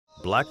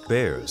black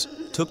bears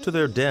took to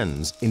their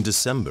dens in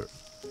December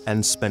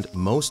and spent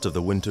most of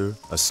the winter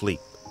asleep.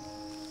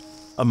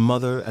 A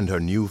mother and her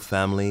new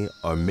family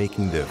are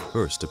making their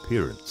first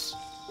appearance.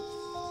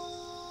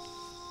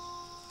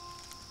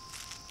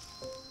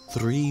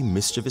 3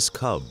 mischievous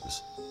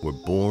cubs were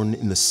born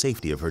in the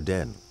safety of her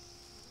den.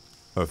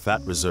 Her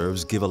fat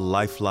reserves give a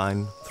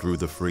lifeline through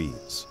the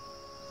freeze.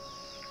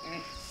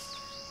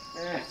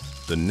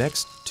 The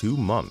next 2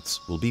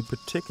 months will be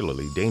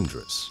particularly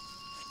dangerous.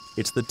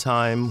 It's the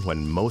time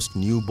when most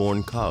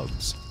newborn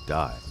cubs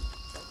die.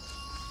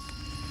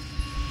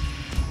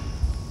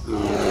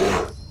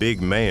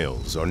 Big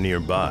males are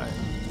nearby.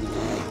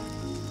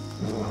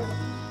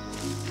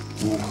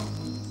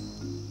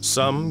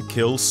 Some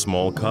kill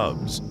small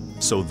cubs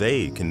so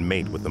they can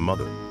mate with the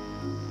mother,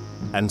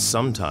 and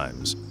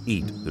sometimes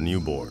eat the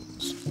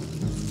newborns.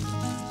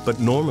 But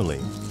normally,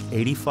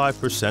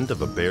 85%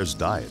 of a bear's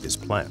diet is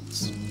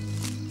plants.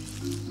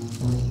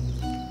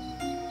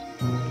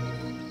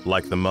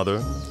 Like the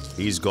mother,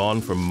 he's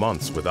gone for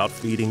months without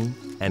feeding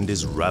and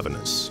is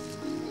ravenous.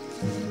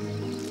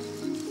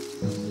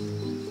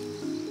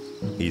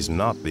 He's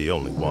not the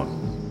only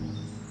one.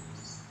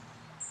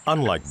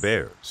 Unlike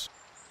bears,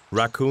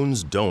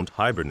 raccoons don't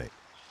hibernate.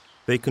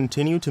 They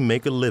continue to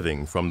make a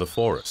living from the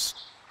forest.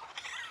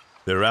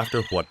 They're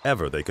after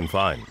whatever they can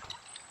find.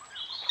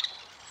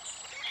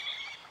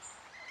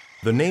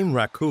 The name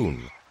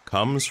raccoon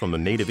comes from the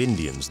native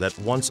Indians that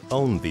once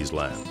owned these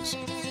lands.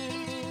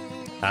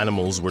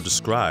 Animals were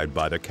described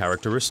by their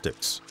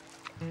characteristics.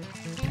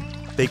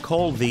 They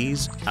call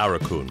these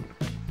aracoon,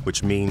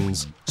 which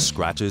means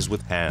scratches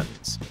with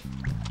hands.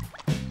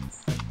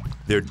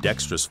 Their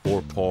dexterous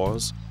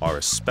forepaws are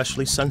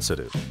especially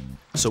sensitive,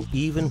 so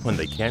even when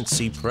they can't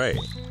see prey,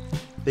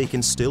 they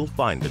can still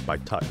find it by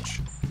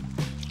touch.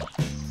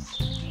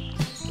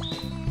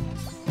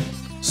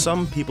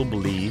 Some people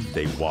believe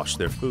they wash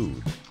their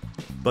food,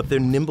 but their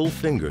nimble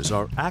fingers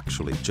are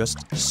actually just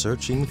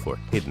searching for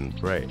hidden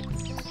prey.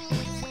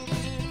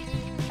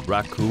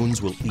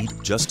 Raccoons will eat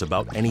just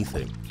about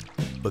anything,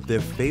 but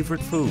their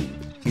favorite food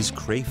is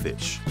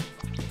crayfish.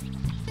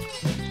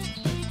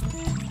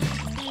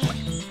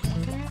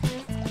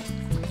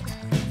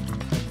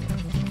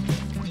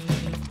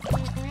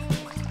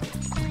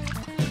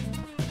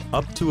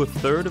 Up to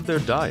 1/3 of their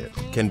diet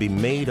can be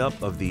made up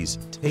of these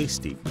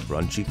tasty,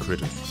 crunchy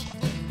critters.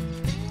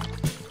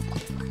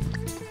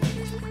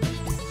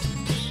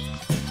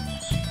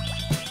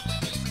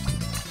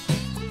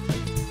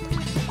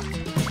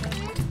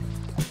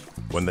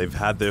 When they've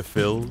had their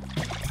fill,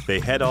 they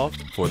head off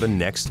for the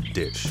next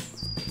dish.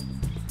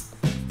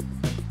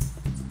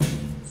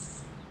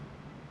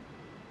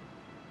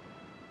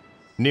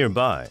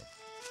 Nearby,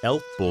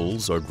 elk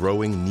bulls are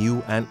growing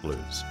new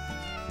antlers.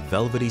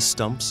 Velvety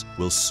stumps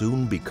will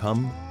soon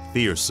become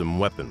fearsome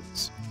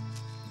weapons.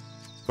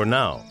 For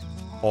now,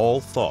 all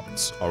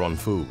thoughts are on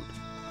food.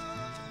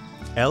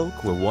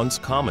 Elk were once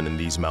common in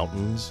these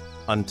mountains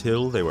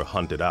until they were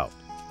hunted out.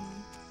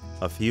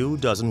 A few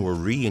dozen were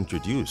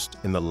reintroduced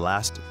in the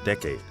last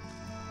decade.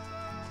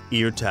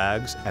 Ear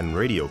tags and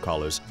radio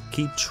collars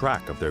keep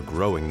track of their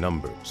growing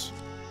numbers.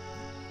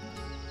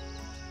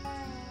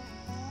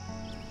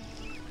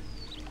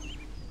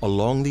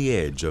 Along the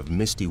edge of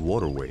misty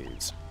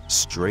waterways,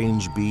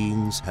 strange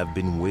beings have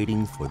been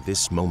waiting for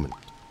this moment.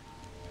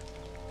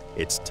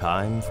 It's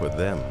time for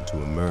them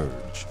to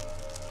emerge.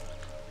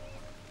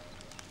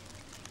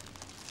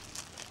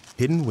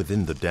 Hidden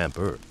within the damp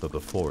earth of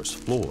the forest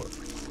floor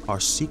are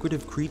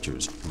secretive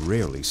creatures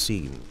rarely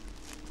seen.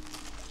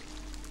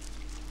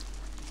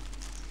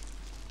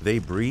 They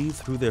breathe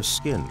through their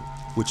skin,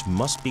 which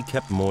must be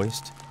kept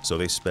moist, so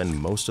they spend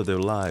most of their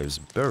lives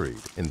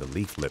buried in the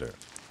leaf litter.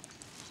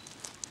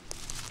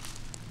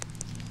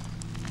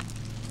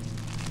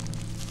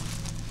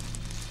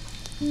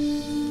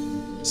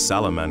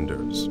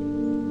 Salamanders.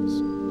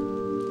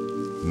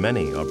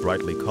 Many are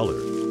brightly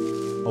colored,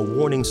 a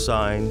warning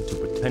sign to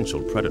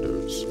potential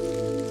predators.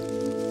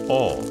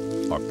 All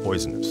are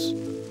poisonous.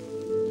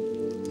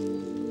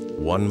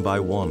 One by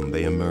one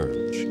they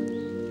emerge.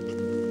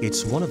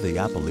 It's one of the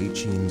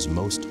Appalachian's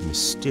most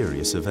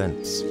mysterious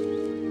events.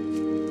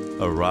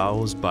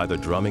 Aroused by the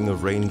drumming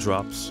of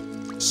raindrops,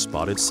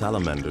 spotted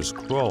salamanders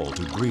crawl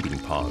to breeding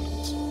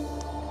ponds.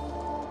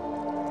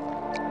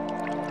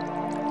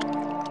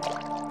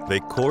 They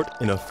court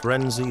in a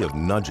frenzy of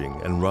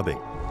nudging and rubbing.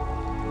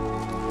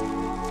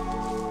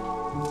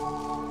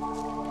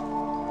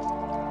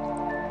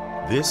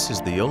 This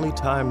is the only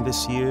time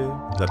this year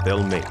that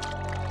they'll mate.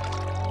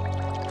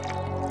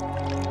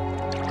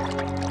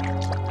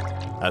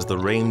 As the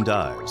rain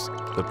dies,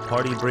 the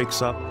party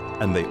breaks up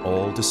and they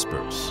all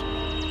disperse.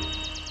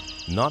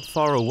 Not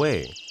far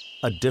away,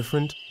 a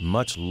different,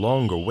 much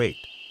longer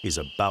wait is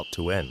about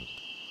to end.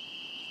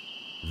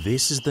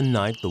 This is the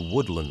night the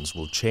woodlands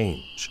will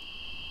change.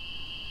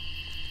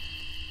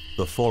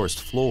 The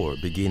forest floor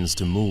begins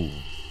to move.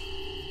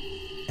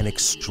 An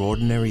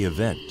extraordinary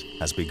event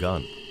has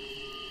begun.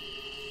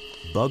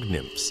 Bug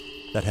nymphs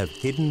that have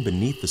hidden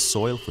beneath the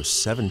soil for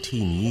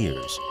 17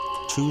 years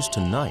choose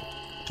tonight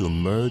to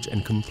emerge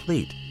and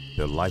complete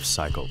their life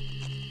cycle.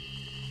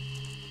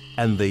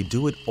 And they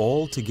do it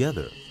all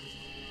together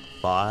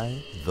by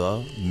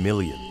the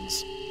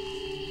millions.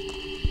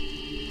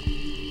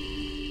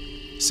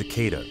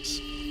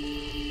 Cicadas.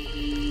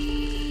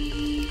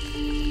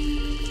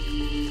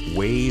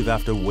 Wave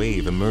after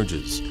wave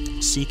emerges,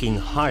 seeking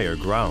higher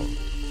ground.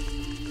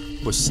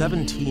 For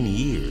 17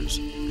 years,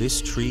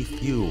 this tree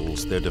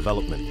fuels their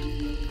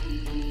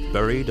development.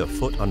 Buried a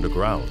foot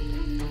underground,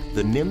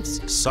 the nymphs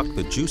suck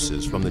the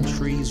juices from the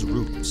tree's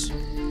roots.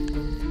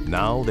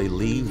 Now they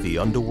leave the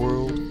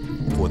underworld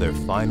for their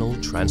final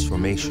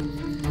transformation.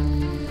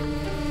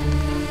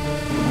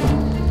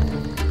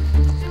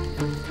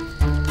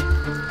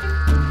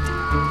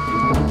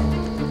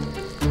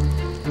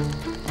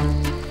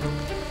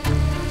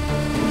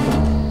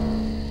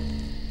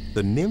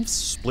 The nymphs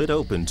split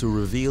open to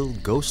reveal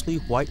ghostly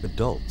white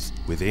adults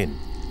within.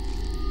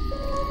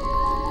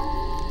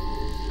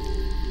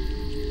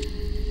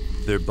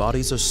 Their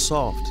bodies are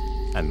soft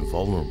and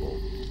vulnerable.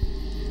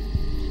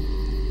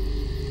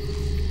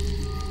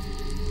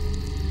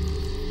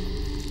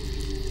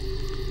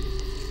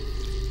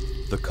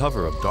 The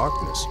cover of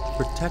darkness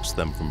protects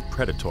them from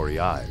predatory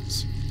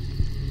eyes.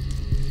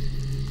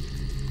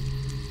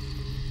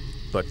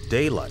 But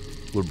daylight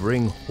will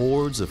bring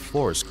hordes of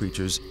forest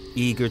creatures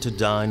eager to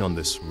dine on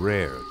this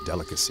rare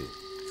delicacy.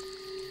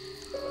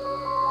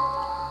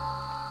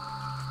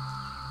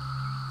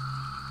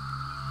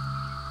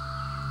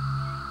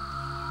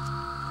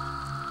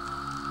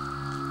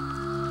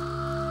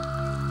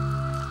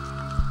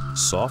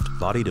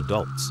 Soft-bodied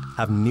adults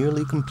have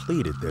nearly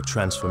completed their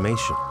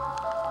transformation.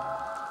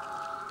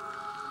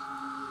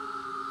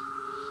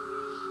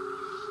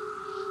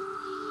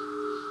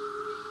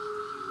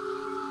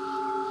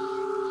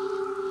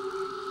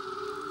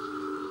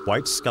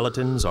 White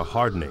skeletons are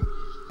hardening,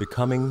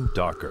 becoming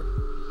darker.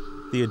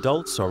 The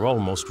adults are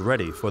almost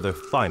ready for their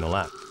final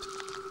act.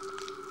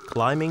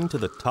 Climbing to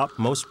the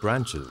topmost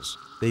branches,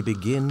 they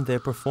begin their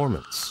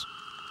performance.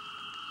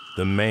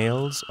 The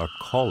males are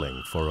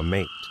calling for a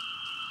mate.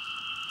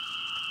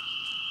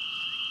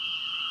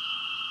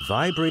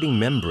 Vibrating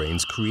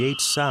membranes create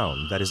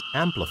sound that is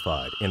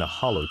amplified in a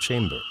hollow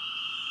chamber.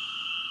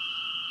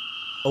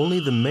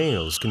 Only the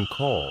males can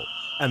call,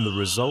 and the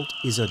result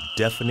is a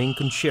deafening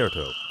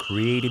concerto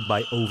created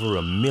by over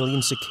 1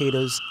 million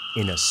cicadas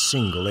in a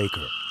single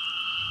acre.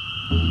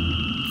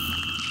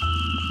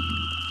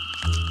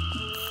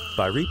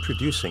 By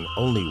reproducing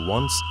only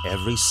once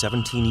every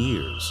 17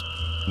 years,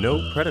 no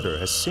predator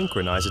has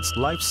synchronized its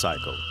life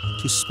cycle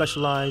to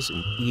specialize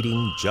in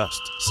eating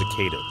just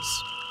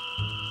cicadas.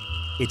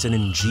 It's an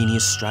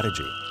ingenious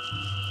strategy,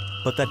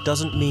 but that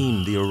doesn't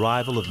mean the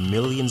arrival of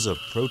millions of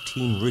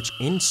protein-rich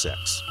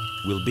insects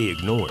will be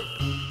ignored.